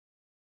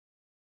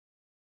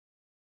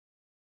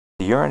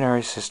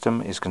urinary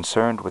system is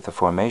concerned with the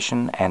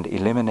formation and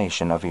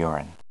elimination of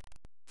urine.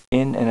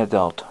 In an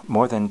adult,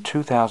 more than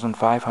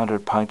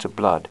 2,500 pints of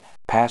blood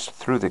pass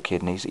through the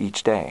kidneys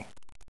each day.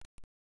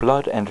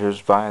 Blood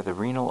enters via the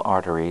renal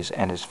arteries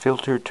and is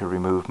filtered to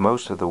remove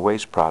most of the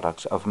waste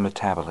products of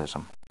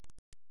metabolism.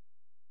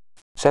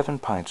 7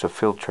 pints of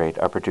filtrate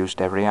are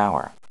produced every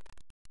hour.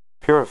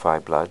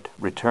 Purified blood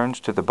returns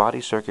to the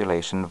body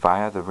circulation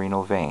via the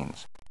renal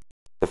veins.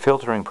 The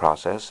filtering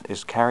process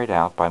is carried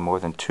out by more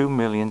than 2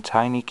 million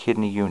tiny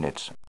kidney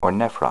units, or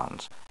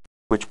nephrons,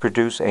 which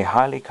produce a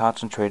highly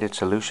concentrated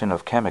solution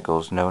of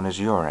chemicals known as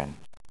urine,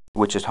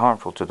 which is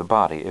harmful to the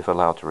body if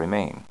allowed to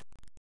remain.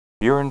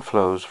 Urine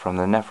flows from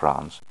the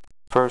nephrons,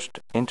 first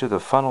into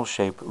the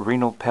funnel-shaped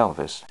renal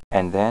pelvis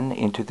and then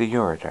into the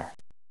ureter.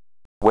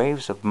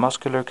 Waves of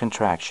muscular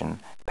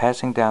contraction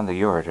passing down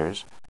the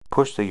ureters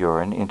push the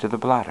urine into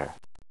the bladder.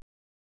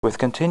 With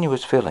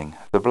continuous filling,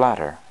 the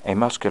bladder, a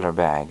muscular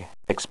bag,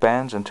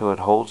 expands until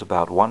it holds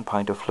about 1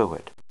 pint of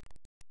fluid.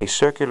 A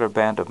circular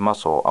band of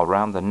muscle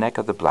around the neck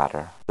of the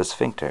bladder, the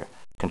sphincter,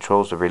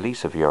 controls the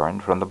release of urine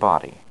from the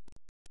body.